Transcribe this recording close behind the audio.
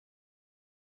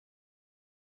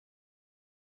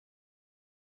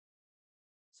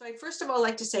So I'd first of all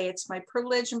like to say it's my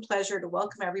privilege and pleasure to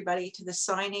welcome everybody to the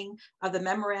signing of the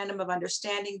Memorandum of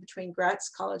Understanding between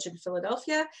Gratz College in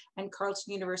Philadelphia and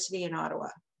Carleton University in Ottawa.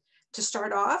 To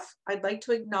start off, I'd like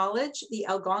to acknowledge the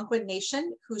Algonquin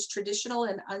Nation, whose traditional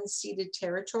and unceded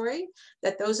territory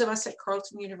that those of us at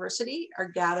Carleton University are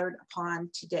gathered upon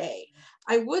today.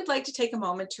 I would like to take a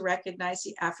moment to recognize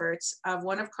the efforts of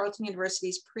one of Carleton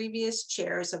University's previous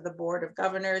chairs of the Board of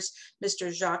Governors, Mr.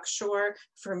 Jacques,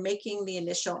 for making the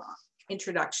initial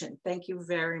introduction. Thank you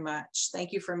very much.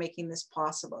 Thank you for making this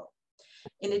possible.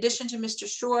 In addition to Mr.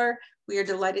 Shore, we are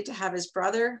delighted to have his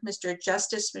brother, Mr.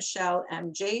 Justice Michel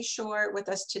M.J. Shore, with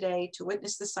us today to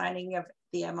witness the signing of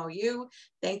the MOU.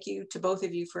 Thank you to both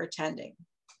of you for attending.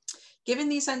 Given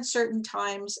these uncertain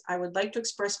times, I would like to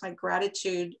express my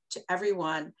gratitude to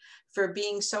everyone for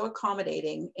being so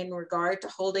accommodating in regard to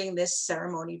holding this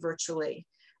ceremony virtually.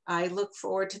 I look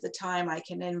forward to the time I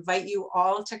can invite you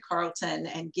all to Carleton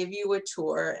and give you a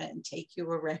tour and take you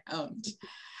around.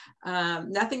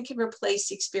 Nothing can replace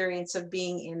the experience of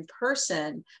being in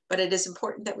person, but it is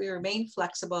important that we remain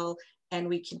flexible and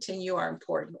we continue our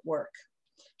important work.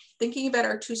 Thinking about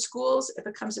our two schools, it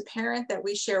becomes apparent that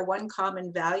we share one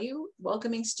common value: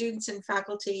 welcoming students and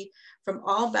faculty from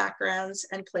all backgrounds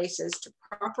and places to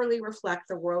properly reflect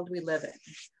the world we live in.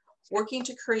 Working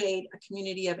to create a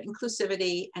community of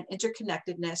inclusivity and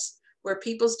interconnectedness where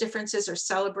people's differences are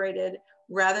celebrated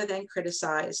rather than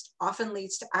criticized often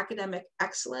leads to academic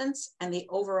excellence and the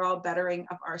overall bettering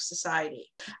of our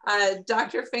society.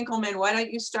 Dr. Finkelman, why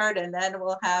don't you start, and then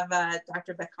we'll have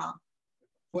Dr. Beckham.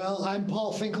 Well, I'm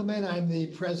Paul Finkelman. I'm the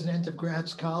president of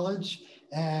Gratz College,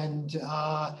 and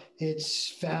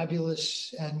it's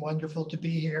fabulous and wonderful to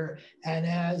be here. And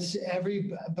as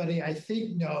everybody I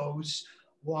think knows,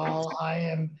 while I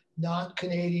am not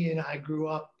Canadian, I grew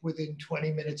up within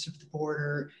 20 minutes of the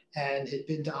border and had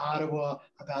been to Ottawa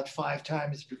about 5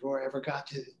 times before I ever got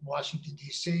to Washington,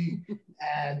 D.C.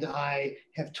 And I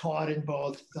have taught in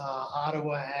both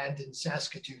Ottawa and in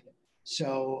Saskatoon.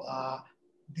 So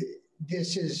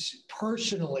this is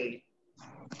personally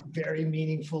very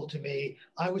meaningful to me.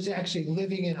 I was actually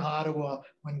living in Ottawa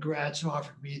when Gratz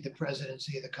offered me the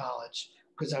presidency of the college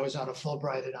because I was on a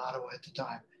Fulbright in Ottawa at the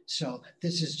time. So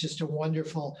this is just a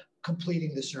wonderful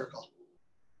completing the circle.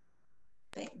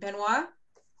 Benoit?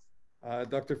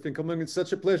 Dr. Finkelman, it's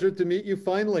such a pleasure to meet you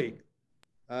finally.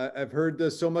 I've heard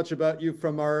so much about you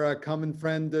from our common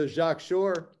friend, Jacques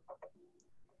Shore.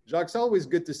 Jacques, it's always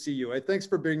good to see you. Thanks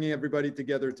for bringing everybody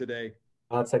together today.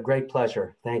 It's a great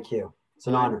pleasure. Thank you. It's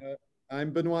an honor.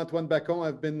 I'm Benoit-Antoine.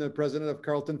 I've been the president of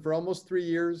Carleton for almost 3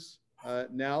 years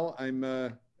now. I'm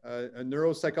a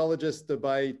neuropsychologist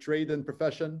by trade and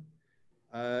profession,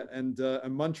 and a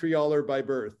Montrealer by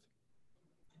birth.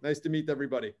 Nice to meet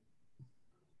everybody.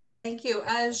 Thank you.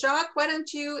 Jacques, why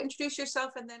don't you introduce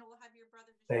yourself, and then we'll have your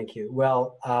brother. Thank you.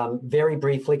 Well, very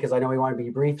briefly, because I know we want to be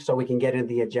brief so we can get into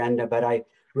the agenda, but I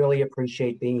really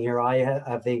appreciate being here. I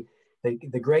have the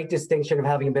great distinction of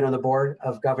having been on the Board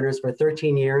of Governors for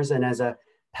 13 years, and as a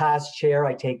past chair,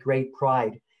 I take great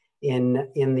pride in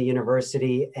the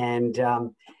university. And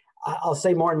I'll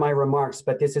say more in my remarks,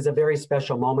 but this is a very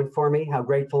special moment for me. How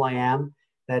grateful I am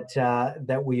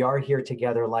that we are here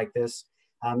together like this.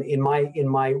 In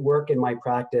my work, in my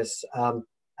practice,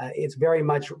 it's very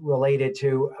much related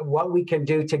to what we can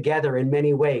do together in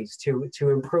many ways to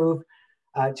improve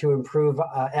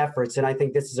efforts. And I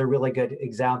think this is a really good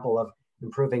example of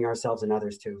improving ourselves and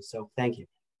others too. So thank you.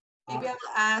 Maybe I'll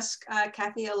ask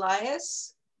Kathy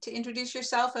Elias to introduce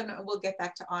yourself, and we'll get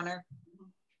back to honor.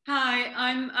 Hi,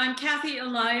 I'm Kathy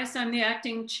Elias. I'm the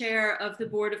acting chair of the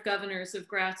Board of Governors of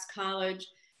Gratz College.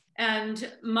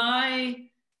 And my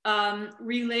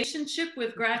relationship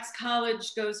with Gratz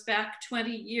College goes back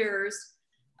 20 years.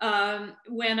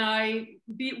 When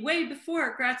way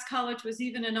before Gratz College was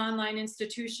even an online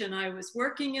institution, I was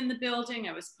working in the building,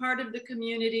 I was part of the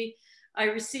community. I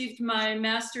received my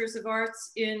Master's of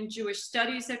Arts in Jewish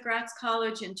Studies at Gratz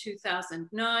College in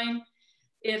 2009.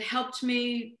 It helped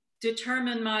me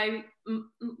determine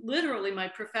literally my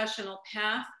professional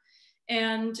path.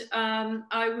 And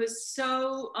I was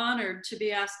so honored to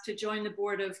be asked to join the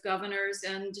Board of Governors,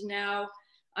 and now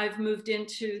I've moved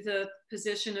into the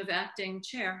position of acting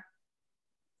chair.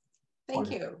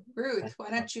 Thank you. Ruth, why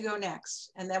don't you go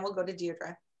next? And then we'll go to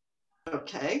Deidre.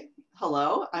 Okay.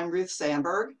 Hello, I'm Ruth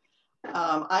Sandberg.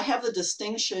 I have the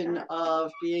distinction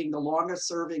of being the longest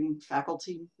serving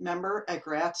faculty member at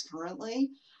Gratz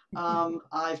currently.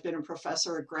 I've been a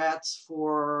professor at Gratz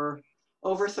for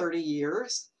over 30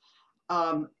 years.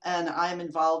 And I'm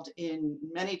involved in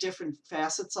many different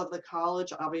facets of the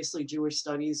college. Obviously, Jewish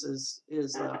studies is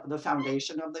the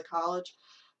foundation of the college.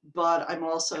 but I'm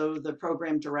also the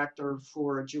program director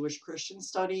for Jewish Christian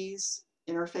Studies,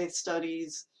 Interfaith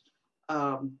Studies,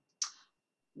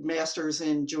 Masters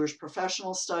in Jewish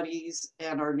Professional Studies,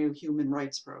 and our new Human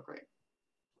Rights program.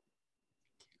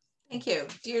 Thank you.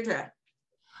 Deidre.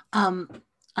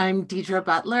 I'm Deidre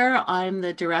Butler. I'm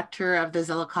the director of the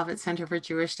Zelikovic Center for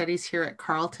Jewish Studies here at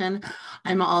Carleton.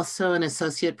 I'm also an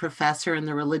associate professor in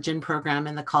the religion program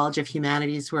in the College of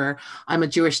Humanities, where I'm a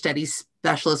Jewish studies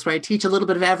specialist, where I teach a little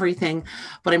bit of everything,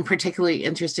 but I'm particularly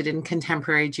interested in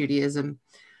contemporary Judaism.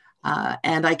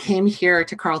 And I came here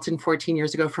to Carleton 14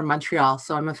 years ago from Montreal,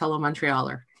 so I'm a fellow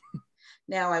Montrealer.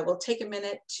 Now I will take a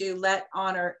minute to let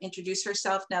Honor introduce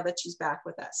herself now that she's back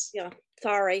with us. Yeah,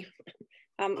 sorry.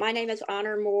 My name is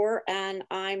Honor Moore, and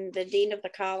I'm the Dean of the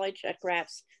College at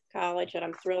Gratz College, and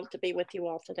I'm thrilled to be with you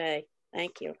all today.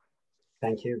 Thank you.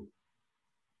 Thank you.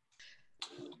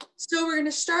 So we're going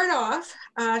to start off.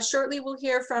 Shortly, we'll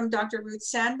hear from Dr. Ruth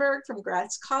Sandberg from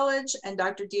Gratz College and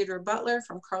Dr. Deidre Butler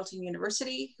from Carleton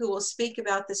University, who will speak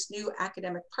about this new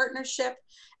academic partnership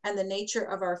and the nature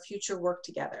of our future work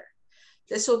together.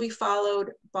 This will be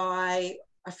followed by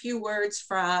a few words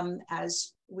from,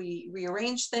 as we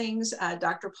rearrange things,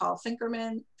 Dr. Paul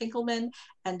Finkelman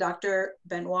and Dr.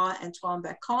 Benoit-Antoine.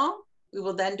 We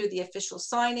will then do the official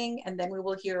signing, and then we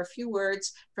will hear a few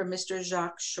words from Mr.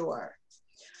 Jacques.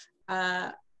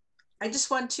 I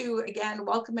just want to, again,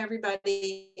 welcome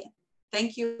everybody.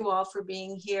 Thank you all for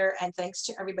being here, and thanks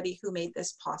to everybody who made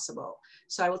this possible.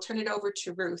 So I will turn it over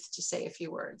to Ruth to say a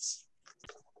few words.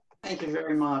 Thank you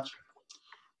very much.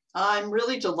 I'm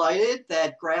really delighted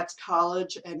that Gratz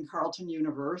College and Carleton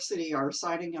University are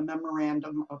signing a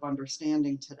memorandum of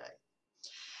understanding today.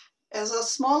 As a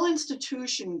small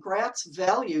institution, Gratz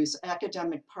values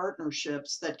academic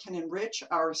partnerships that can enrich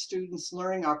our students'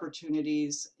 learning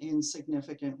opportunities in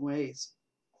significant ways.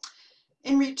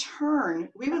 In return,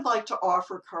 we would like to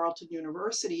offer Carleton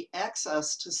University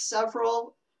access to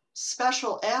several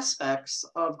special aspects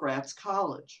of Gratz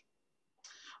College.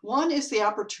 One is the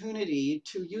opportunity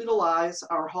to utilize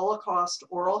our Holocaust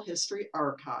Oral History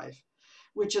Archive,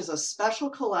 which is a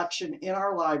special collection in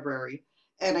our library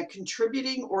and a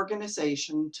contributing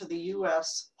organization to the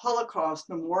U.S. Holocaust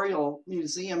Memorial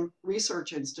Museum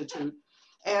Research Institute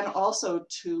and also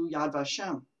to Yad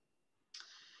Vashem.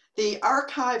 The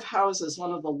archive houses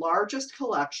one of the largest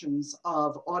collections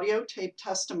of audio tape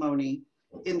testimony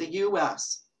in the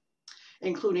U.S.,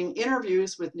 including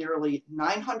interviews with nearly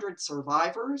 900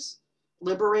 survivors,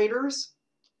 liberators,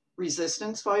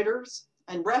 resistance fighters,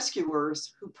 and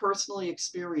rescuers who personally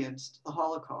experienced the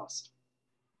Holocaust.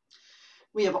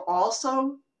 We have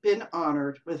also been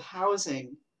honored with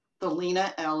housing the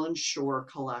Lena Allen Shore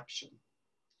collection,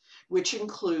 which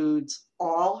includes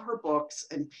all her books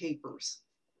and papers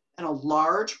and a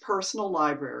large personal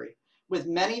library with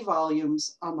many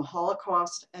volumes on the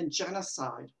Holocaust and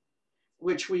genocide,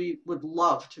 which we would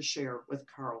love to share with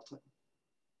Carleton.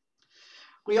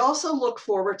 We also look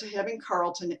forward to having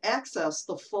Carleton access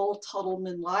the full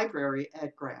Tuttleman Library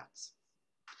at Gratz.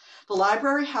 The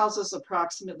library houses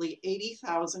approximately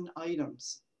 80,000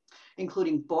 items,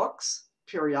 including books,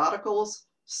 periodicals,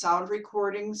 sound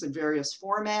recordings in various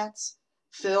formats,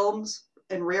 films,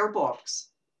 and rare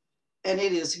books, and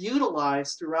it is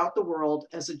utilized throughout the world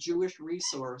as a Jewish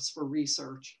resource for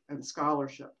research and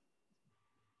scholarship.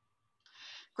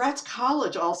 Gratz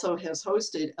College also has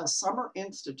hosted a summer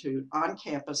institute on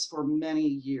campus for many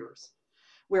years,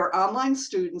 where online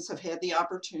students have had the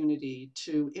opportunity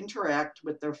to interact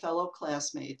with their fellow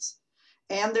classmates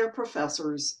and their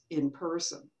professors in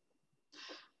person.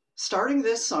 Starting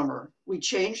this summer, we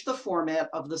changed the format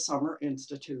of the Summer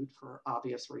Institute for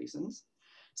obvious reasons,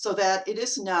 so that it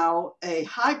is now a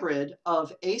hybrid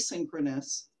of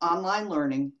asynchronous online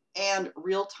learning and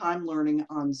real-time learning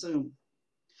on Zoom.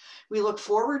 We look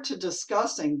forward to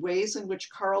discussing ways in which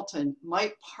Carleton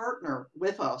might partner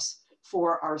with us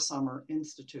for our Summer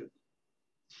Institute.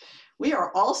 We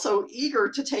are also eager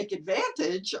to take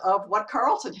advantage of what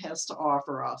Carleton has to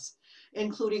offer us,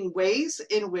 including ways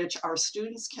in which our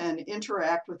students can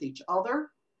interact with each other,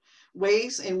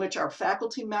 ways in which our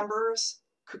faculty members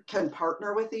can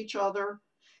partner with each other,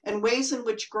 and ways in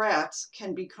which Gratz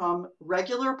can become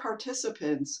regular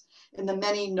participants in the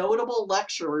many notable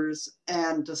lectures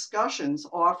and discussions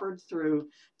offered through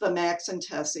the Max and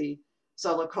Tessie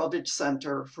Zelikovic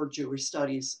Center for Jewish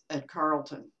Studies at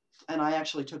Carleton. And I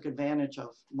actually took advantage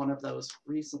of one of those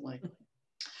recently.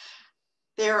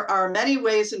 There are many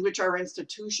ways in which our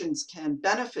institutions can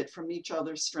benefit from each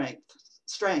other's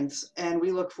strengths, and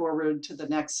we look forward to the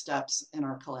next steps in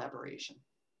our collaboration.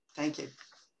 Thank you.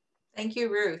 Thank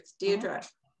you, Ruth. Deidre.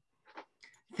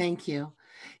 Thank you.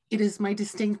 It is my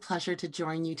distinct pleasure to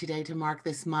join you today to mark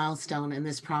this milestone in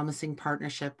this promising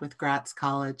partnership with Gratz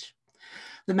College.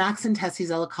 The Max and Tessie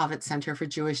Zelikovic Center for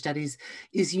Jewish Studies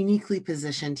is uniquely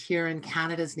positioned here in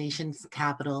Canada's nation's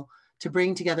capital to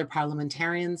bring together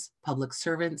parliamentarians, public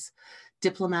servants,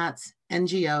 diplomats,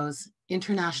 NGOs,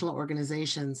 international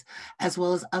organizations, as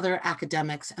well as other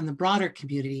academics and the broader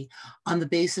community on the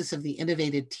basis of the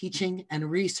innovative teaching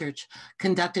and research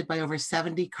conducted by over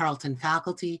 70 Carleton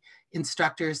faculty,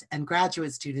 instructors, and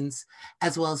graduate students,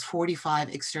 as well as 45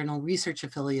 external research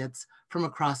affiliates from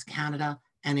across Canada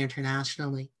and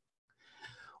internationally.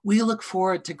 We look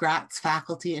forward to Gratz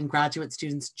faculty and graduate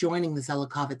students joining the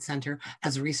Zelikovic Center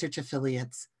as research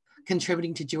affiliates,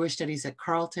 contributing to Jewish studies at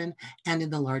Carleton and in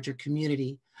the larger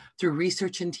community through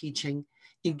research and teaching,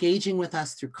 engaging with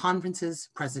us through conferences,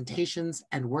 presentations,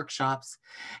 and workshops,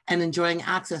 and enjoying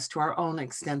access to our own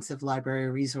extensive library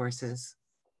resources.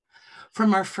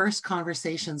 From our first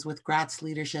conversations with Gratz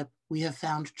leadership, we have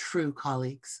found true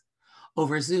colleagues.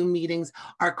 Over Zoom meetings,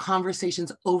 our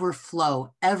conversations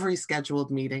overflow every scheduled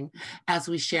meeting as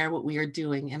we share what we are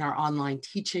doing in our online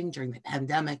teaching during the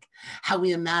pandemic, how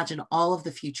we imagine all of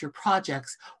the future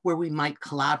projects where we might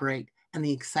collaborate, and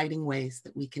the exciting ways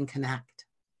that we can connect.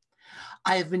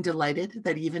 I have been delighted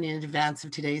that even in advance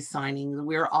of today's signing,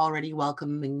 we're already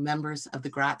welcoming members of the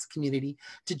Gratz community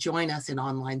to join us in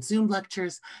online Zoom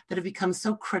lectures that have become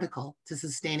so critical to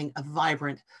sustaining a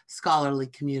vibrant scholarly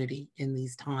community in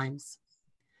these times.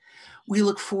 We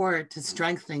look forward to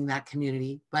strengthening that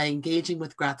community by engaging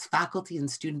with Gratz faculty and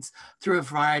students through a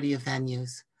variety of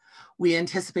venues. We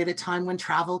anticipate a time when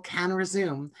travel can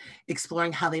resume,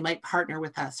 exploring how they might partner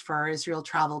with us for our Israel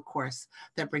travel course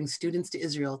that brings students to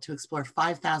Israel to explore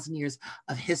 5,000 years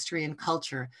of history and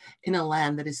culture in a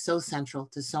land that is so central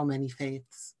to so many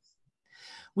faiths.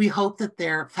 We hope that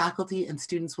their faculty and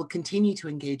students will continue to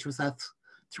engage with us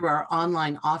through our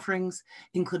online offerings,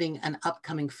 including an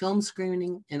upcoming film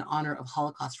screening in honor of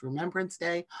Holocaust Remembrance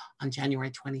Day on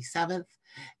January 27th,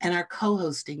 and our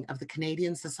co-hosting of the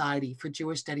Canadian Society for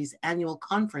Jewish Studies annual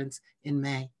conference in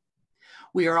May.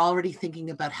 We are already thinking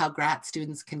about how Gratz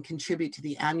students can contribute to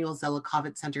the annual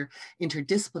Zelikovic Center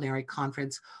Interdisciplinary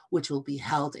Conference, which will be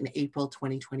held in April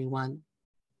 2021.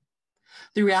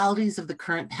 The realities of the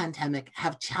current pandemic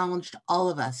have challenged all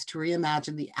of us to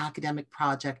reimagine the academic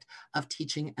project of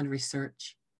teaching and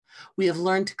research. We have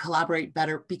learned to collaborate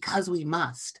better because we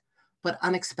must, but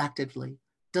unexpectedly,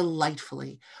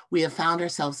 delightfully, we have found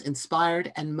ourselves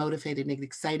inspired and motivated in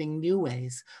exciting new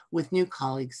ways with new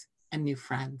colleagues and new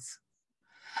friends.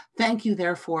 Thank you,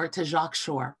 therefore, to Jacques.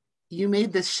 You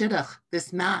made this shidduch,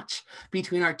 this match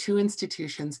between our two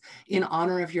institutions in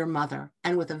honor of your mother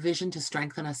and with a vision to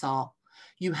strengthen us all.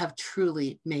 You have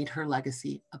truly made her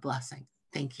legacy a blessing.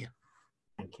 Thank you.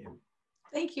 Thank you.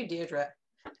 Thank you, Deidre.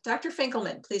 Dr.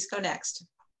 Finkelman, please go next.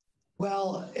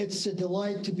 Well, it's a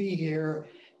delight to be here,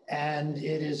 and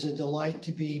it is a delight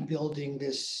to be building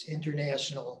this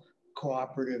international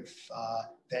cooperative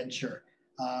venture.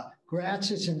 Gratz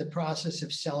is in the process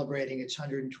of celebrating its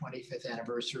 125th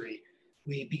anniversary.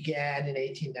 We began in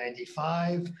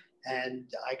 1895, and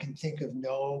I can think of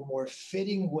no more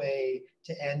fitting way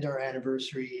to end our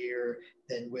anniversary year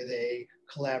than with a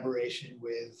collaboration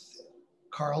with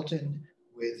Carleton,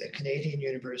 with a Canadian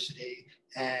university,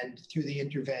 and through the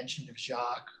intervention of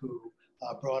Jacques, who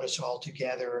brought us all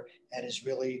together and is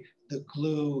really the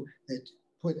glue that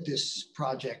put this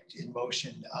project in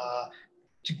motion.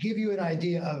 To give you an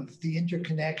idea of the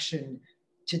interconnection,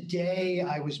 today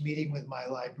I was meeting with my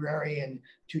librarian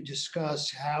to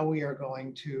discuss how we are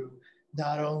going to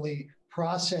not only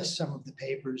process some of the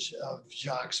papers of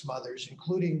Jacques' mother's,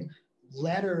 including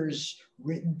letters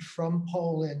written from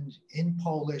Poland in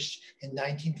Polish in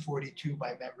 1942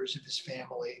 by members of his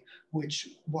family, which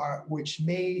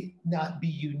may not be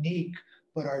unique,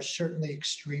 but are certainly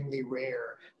extremely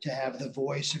rare to have the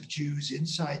voice of Jews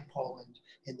inside Poland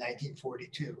in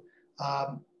 1942.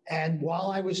 And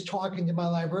while I was talking to my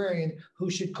librarian, who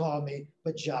should call me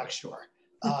but Jacques Shore.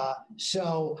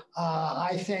 So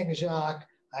I thank Jacques,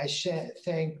 I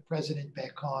thank President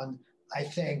Bacon, I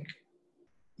thank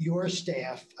your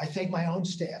staff, I thank my own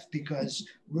staff, because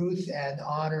Ruth and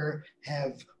Honor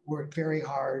have worked very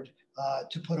hard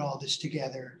to put all this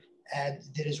together, and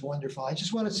it is wonderful. I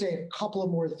just want to say a couple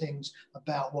of more things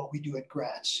about what we do at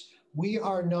Gratz. We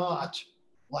are not,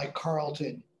 like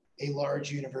Carleton, a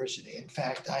large university. In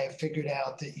fact, I have figured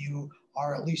out that you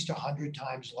are at least 100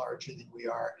 times larger than we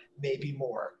are, maybe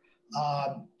more.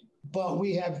 But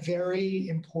we have very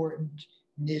important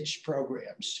niche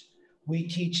programs. We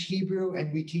teach Hebrew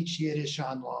and we teach Yiddish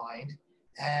online,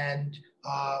 And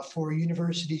for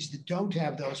universities that don't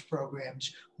have those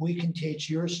programs, we can teach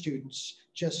your students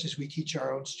just as we teach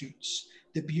our own students.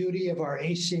 The beauty of our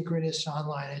asynchronous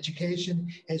online education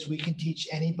is we can teach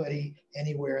anybody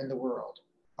anywhere in the world.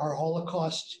 Our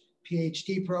Holocaust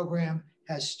PhD program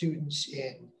has students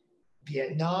in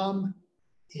Vietnam,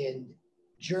 in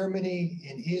Germany,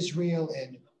 in Israel,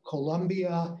 in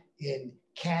Colombia, in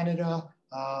Canada.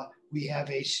 We have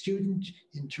a student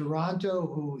in Toronto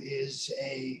who is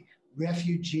a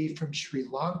refugee from Sri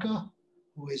Lanka,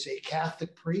 who is a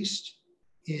Catholic priest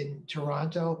in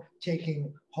Toronto,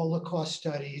 taking Holocaust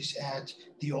studies at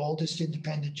the oldest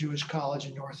independent Jewish college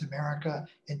in North America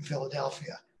in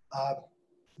Philadelphia.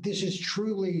 This is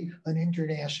truly an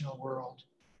international world,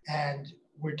 and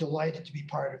we're delighted to be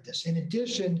part of this. In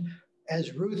addition,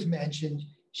 as Ruth mentioned,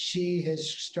 she has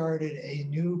started a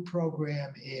new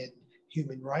program in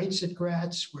human rights at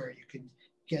Gratz, where you can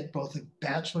get both a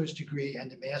bachelor's degree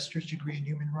and a master's degree in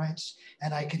human rights.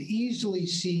 And I could easily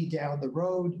see down the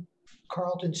road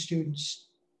Carleton students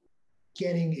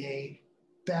getting a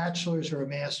bachelor's or a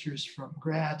master's from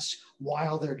Gratz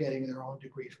while they're getting their own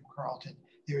degree from Carleton.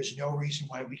 There is no reason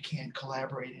why we can't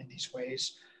collaborate in these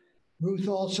ways. Ruth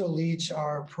also leads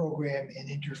our program in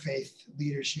interfaith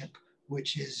leadership,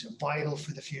 which is vital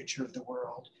for the future of the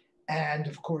world. And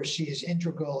of course, she is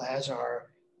integral, as are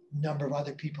a number of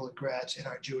other people at Gratz, in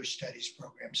our Jewish Studies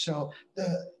program. So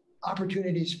the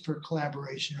opportunities for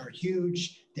collaboration are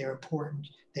huge, they're important,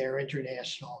 they're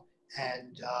international,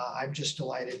 and I'm just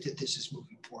delighted that this is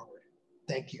moving forward.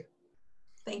 Thank you.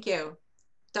 Thank you.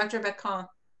 Dr. Bacon.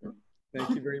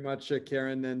 Thank you very much,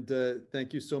 Karen, and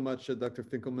thank you so much, Dr.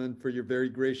 Finkelman, for your very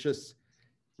gracious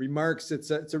remarks.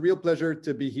 It's a real pleasure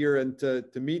to be here and to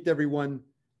meet everyone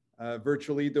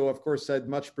virtually, though of course I'd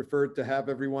much preferred to have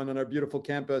everyone on our beautiful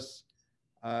campus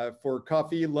for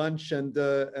coffee, lunch, and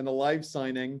a live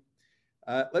signing.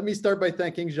 Let me start by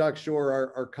thanking Jacques,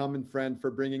 our common friend,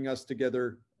 for bringing us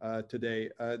together today.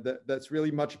 That's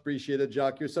really much appreciated,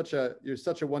 Jacques. You're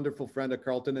such a wonderful friend at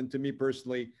Carleton, and to me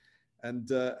personally,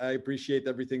 and I appreciate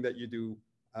everything that you do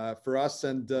for us.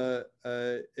 And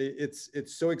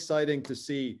it's so exciting to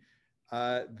see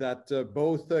that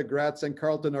both Gratz and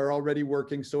Carleton are already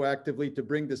working so actively to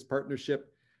bring this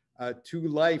partnership to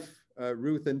life.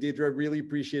 Ruth and Deidre, really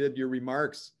appreciated your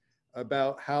remarks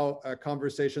about how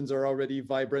conversations are already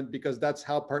vibrant, because that's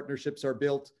how partnerships are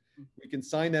built. We can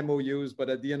sign MOUs, but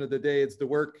at the end of the day, it's the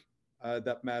work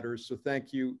that matters. So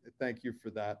thank you for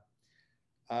that.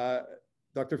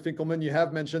 Dr. Finkelman, you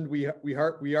have mentioned we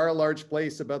are a large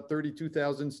place, about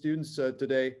 32,000 students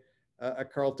today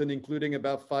at Carleton, including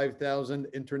about 5,000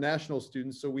 international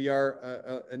students. So we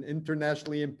are an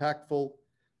internationally impactful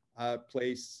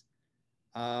place.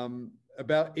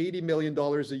 About $80 million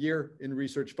a year in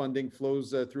research funding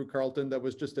flows through Carleton. That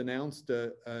was just announced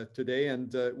today,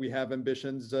 and we have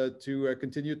ambitions to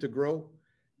continue to grow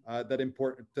that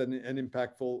important and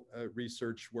impactful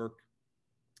research work.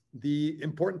 The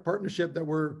important partnership that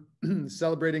we're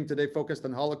celebrating today, focused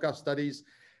on Holocaust studies,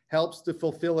 helps to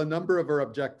fulfill a number of our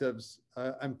objectives.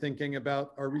 I'm thinking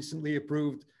about our recently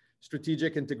approved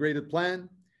strategic integrated plan,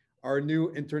 our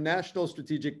new international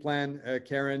strategic plan,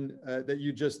 Karen, that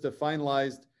you just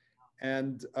finalized,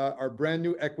 and our brand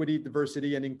new equity,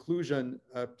 diversity, and inclusion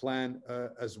plan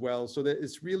as well. So that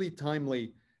it's really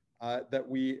timely that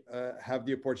we have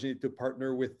the opportunity to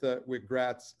partner with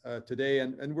Gratz today,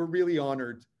 and we're really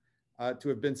honored to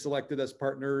have been selected as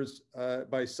partners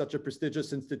by such a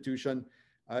prestigious institution,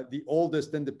 the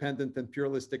oldest independent and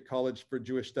pluralistic college for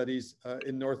Jewish studies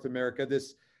in North America.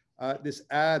 This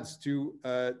adds to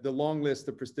the long list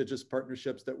of prestigious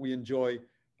partnerships that we enjoy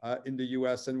in the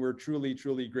US, and we're truly,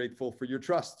 truly grateful for your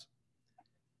trust.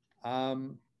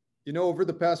 You know, over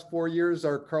the past 4 years,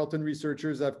 our Carleton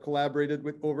researchers have collaborated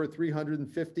with over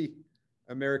 350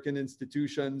 American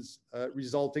institutions,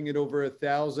 resulting in over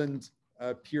 1,000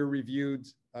 peer-reviewed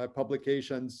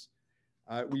publications.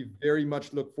 We very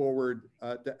much look forward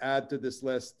to add to this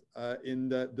list in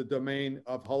the domain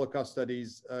of Holocaust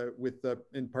studies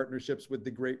in partnerships with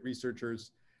the great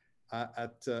researchers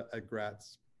at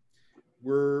Gratz.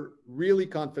 We're really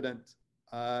confident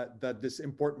that this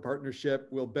important partnership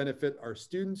will benefit our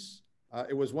students.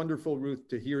 It was wonderful, Ruth,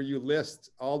 to hear you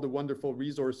list all the wonderful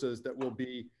resources that will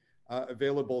be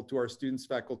available to our students,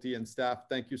 faculty, and staff.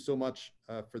 Thank you so much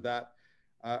for that.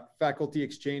 Faculty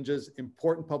exchanges,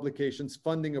 important publications,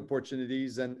 funding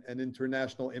opportunities, and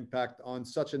international impact on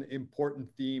such an important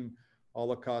theme,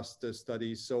 Holocaust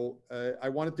studies. So I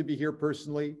wanted to be here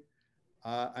personally.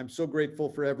 I'm so grateful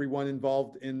for everyone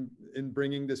involved in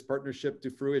bringing this partnership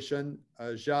to fruition.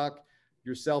 Jacques,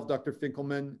 yourself, Dr.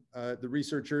 Finkelman, the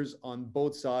researchers on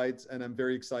both sides, and I'm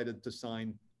very excited to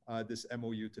sign this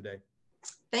MOU today.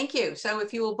 Thank you. So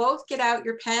if you will both get out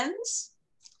your pens,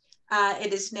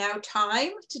 it is now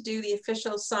time to do the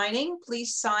official signing.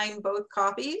 Please sign both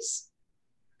copies.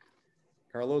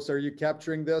 Carlos, are you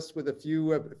capturing this with a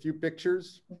few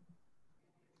pictures?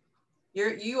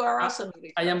 You are also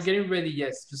muted. I am getting ready,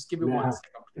 yes. Just give me 1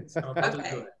 second, please. I'm about to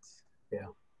do it. Yeah.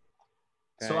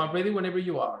 So I'm ready whenever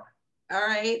you are. All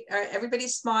right. All right. Everybody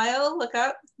smile, look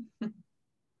up.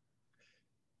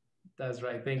 That's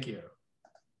right. Thank you.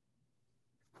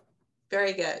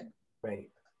 Very good. Great.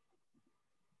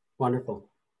 Wonderful.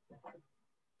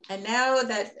 And now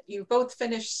that you both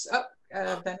finished up,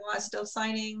 Benoit is still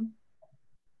signing.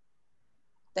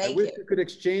 Thank you. I wish you could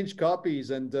exchange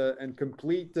copies and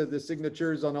complete the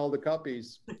signatures on all the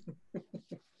copies.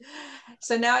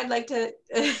 So now I'd like to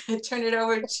turn it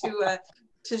over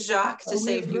to Jacques to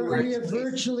say a few words. We have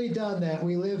virtually done that.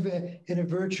 We live in a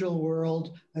virtual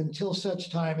world until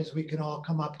such time as we can all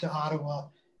come up to Ottawa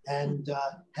and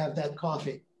have that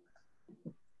coffee.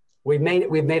 We've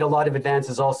made a lot of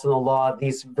advances also in the law.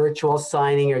 These virtual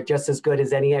signing are just as good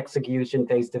as any execution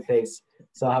face to face.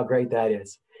 So how great that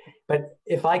is. But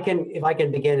if I can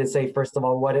begin and say, first of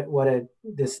all, what a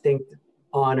distinct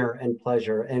honor and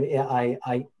pleasure. And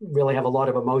I really have a lot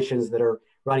of emotions that are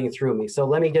running through me. So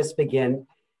let me just begin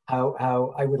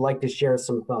how I would like to share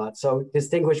some thoughts. So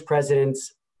distinguished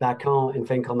Presidents Bacon and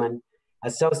Finkelman,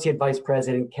 Associate Vice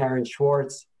President Karen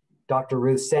Schwartz, Dr.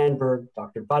 Ruth Sandberg,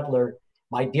 Dr. Butler,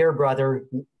 my dear brother,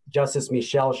 Justice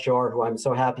Michel Shore, who I'm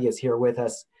so happy is here with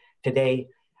us today,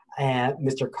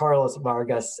 Mr. Carlos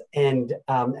Vargas, and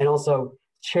also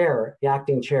chair, the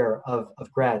acting chair of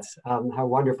Gratz. How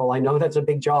wonderful. I know that's a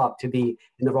big job to be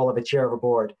in the role of a chair of a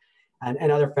board,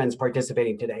 and other friends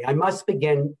participating today. I must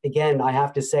begin, again, I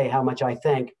have to say how much I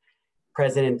thank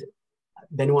President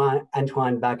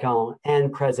Benoit-Antoine Bacon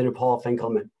and President Paul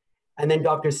Finkelman, and then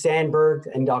Dr. Sandberg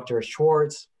and Dr.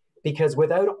 Schwartz, because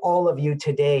without all of you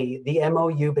today, the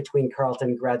MOU between Carleton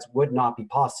and Gratz would not be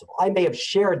possible. I may have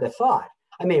shared the thought,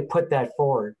 I may have put that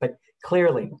forward, but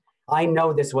clearly, I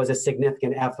know this was a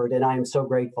significant effort and I am so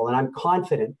grateful. And I'm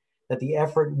confident that the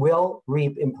effort will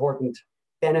reap important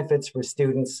benefits for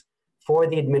students, for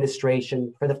the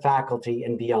administration, for the faculty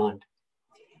and beyond.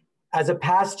 As a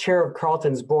past chair of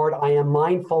Carleton's board, I am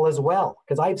mindful as well,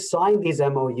 because I've signed these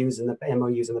MOUs in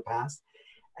the past.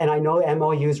 And I know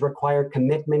MOUs require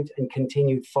commitment and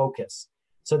continued focus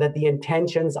so that the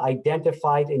intentions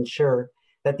identified ensure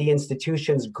that the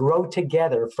institutions grow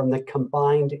together from the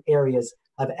combined areas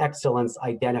of excellence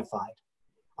identified.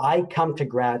 I come to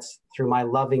Gratz through my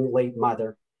loving late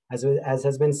mother, as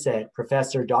has been said,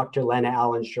 Professor Dr. Lena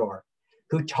Allen Shore,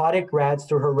 who taught at Gratz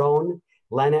through her own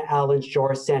Lena Allen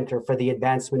Shore Center for the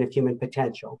Advancement of Human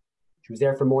Potential. She was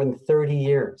there for more than 30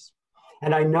 years.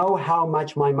 And I know how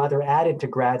much my mother added to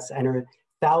Gratz and her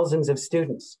thousands of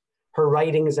students. Her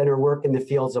writings and her work in the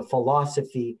fields of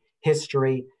philosophy,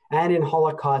 history, and in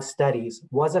Holocaust studies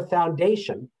was a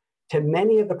foundation to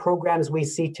many of the programs we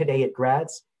see today at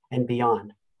Gratz and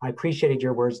beyond. I appreciated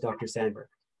your words, Dr. Sandberg.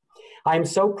 I am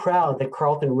so proud that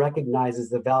Carleton recognizes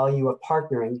the value of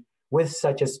partnering with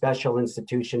such a special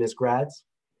institution as Gratz.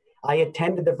 I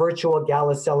attended the virtual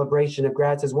gala celebration of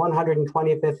Gratz's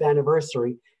 125th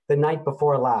anniversary the night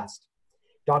before last.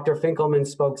 Dr. Finkelman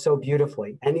spoke so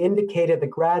beautifully and indicated that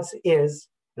Gratz is,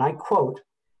 and I quote,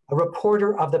 a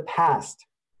reporter of the past,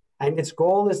 and its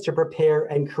goal is to prepare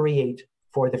and create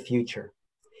for the future.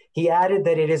 He added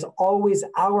that it is always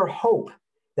our hope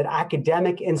that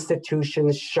academic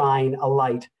institutions shine a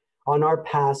light on our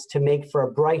past to make for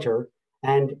a brighter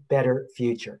and better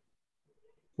future.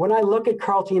 When I look at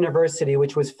Carleton University,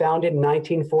 which was founded in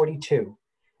 1942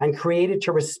 and created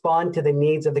to respond to the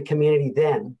needs of the community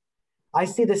then, I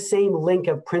see the same link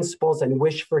of principles and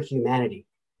wish for humanity.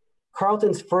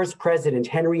 Carleton's first president,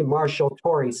 Henry Marshall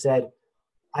Torrey, said,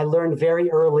 I learned very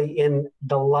early in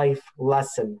the life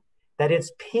lesson that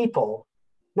it's people,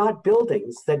 not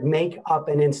buildings, that make up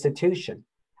an institution.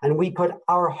 And we put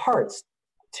our hearts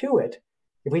to it.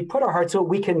 If we put our hearts to it,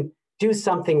 we can do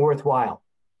something worthwhile.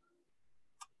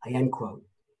 I end quote.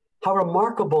 How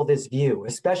remarkable this view,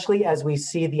 especially as we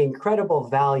see the incredible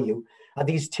value of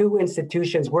these two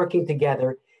institutions working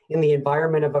together in the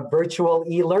environment of a virtual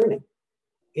e-learning.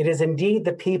 It is indeed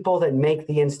the people that make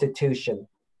the institution,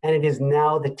 and it is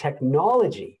now the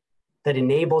technology that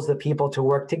enables the people to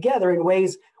work together in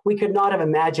ways we could not have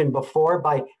imagined before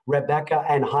by Rebecca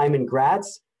and Hyman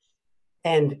Gratz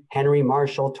and Henry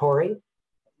Marshall Torrey.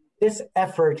 This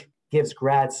effort gives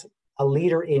Gratz a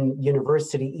leader in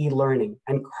university e-learning,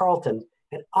 and Carleton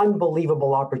an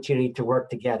unbelievable opportunity to work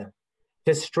together,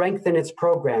 to strengthen its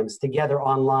programs together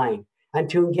online, and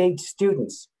to engage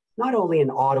students, not only in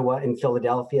Ottawa and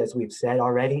Philadelphia, as we've said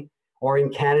already, or in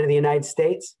Canada, the United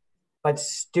States, but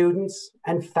students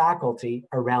and faculty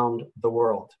around the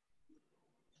world.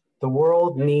 The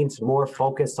world needs more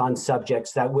focus on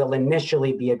subjects that will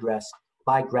initially be addressed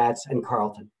by Gratz and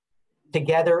Carleton,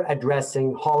 together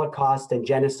addressing Holocaust and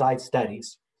genocide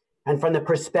studies, and from the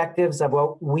perspectives of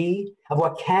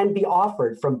what can be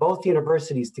offered from both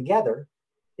universities together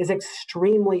is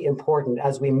extremely important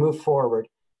as we move forward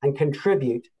and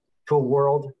contribute to a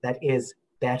world that is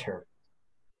better.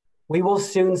 We will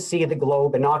soon see the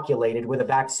globe inoculated with a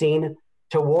vaccine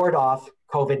to ward off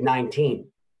COVID-19.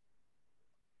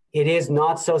 It is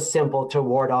not so simple to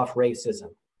ward off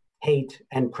racism, hate,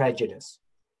 and prejudice.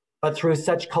 But through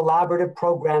such collaborative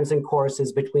programs and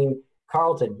courses between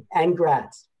Carleton and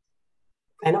Gratz,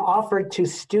 and offered to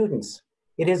students,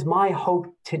 it is my hope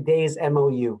today's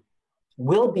MOU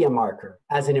will be a marker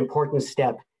as an important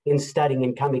step in studying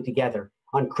and coming together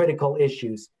on critical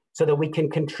issues so that we can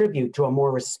contribute to a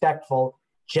more respectful,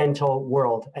 gentle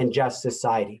world and just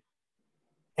society.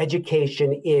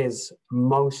 Education is the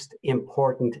most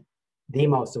important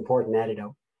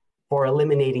antidote for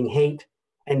eliminating hate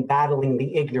and battling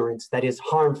the ignorance that is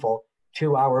harmful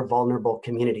to our vulnerable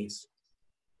communities.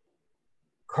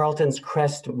 Carleton's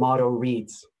crest motto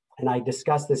reads, and I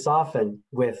discuss this often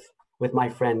with my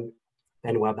friend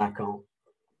Benoit-Antoine.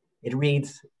 It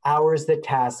reads, ours the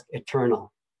task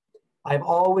eternal. I've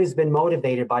always been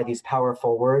motivated by these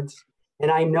powerful words, and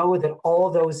I know that all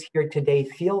those here today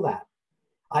feel that.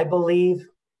 I believe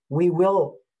we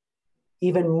will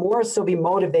even more so be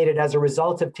motivated as a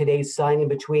result of today's signing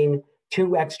between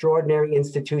two extraordinary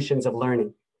institutions of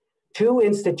learning. Two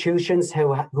institutions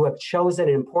who have chosen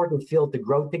an important field to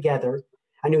grow together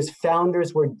and whose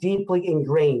founders were deeply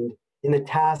ingrained in the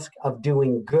task of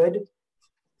doing good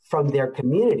from their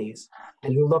communities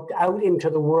and who looked out into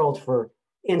the world for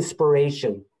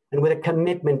inspiration and with a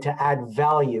commitment to add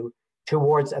value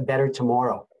towards a better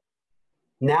tomorrow.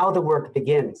 Now the work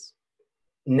begins.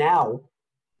 Now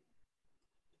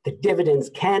the dividends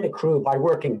can accrue by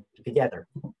working together.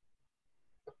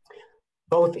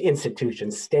 Both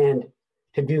institutions stand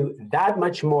to do that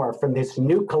much more from this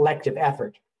new collective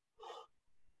effort.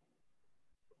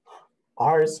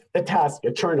 Ours, the task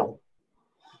eternal.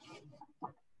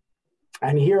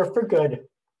 And here for good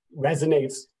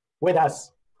resonates with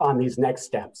us on these next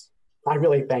steps. I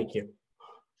really thank you.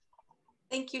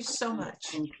 Thank you so much.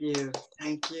 Thank you.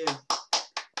 Thank you.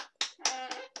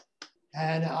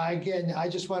 And again, I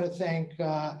just want to thank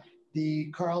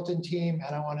the Carleton team,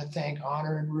 and I want to thank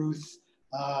Honor and Ruth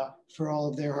for all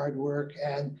of their hard work.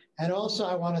 And also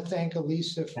I want to thank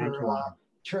Elisa for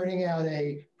turning out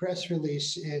a press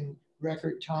release in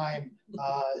record time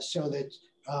so that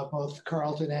both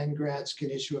Carleton and Gratz can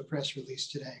issue a press release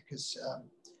today, because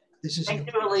this is—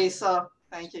 Thank you, Elisa.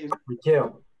 Thank you. Thank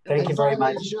you. Thank you very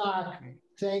much. Jacques,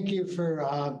 thank you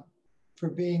for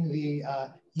being the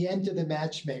yen to the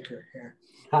matchmaker here.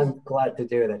 I'm glad to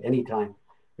do that anytime.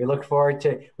 We look forward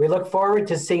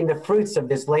to seeing the fruits of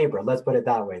this labor. Let's put it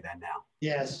that way then now.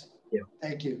 Yes.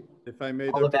 Thank you. If I may,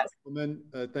 All the best.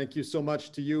 Thank you so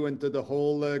much to you and to the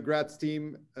whole Gratz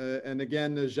team. And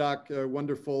again, Jacques,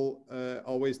 wonderful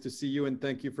always to see you, and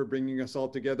thank you for bringing us all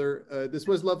together. This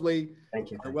was lovely.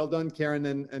 Thank you. Well done, Karen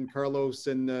and Carlos,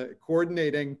 in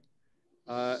coordinating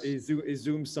a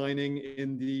Zoom signing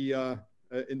in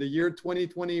the year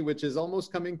 2020, which is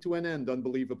almost coming to an end,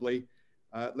 unbelievably.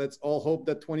 Let's all hope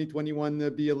that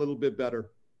 2021 be a little bit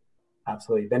better.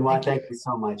 Absolutely. Benoit, thank you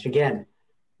so much. Again,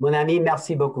 mon ami,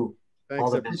 merci beaucoup.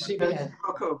 Thanks. Merci bien.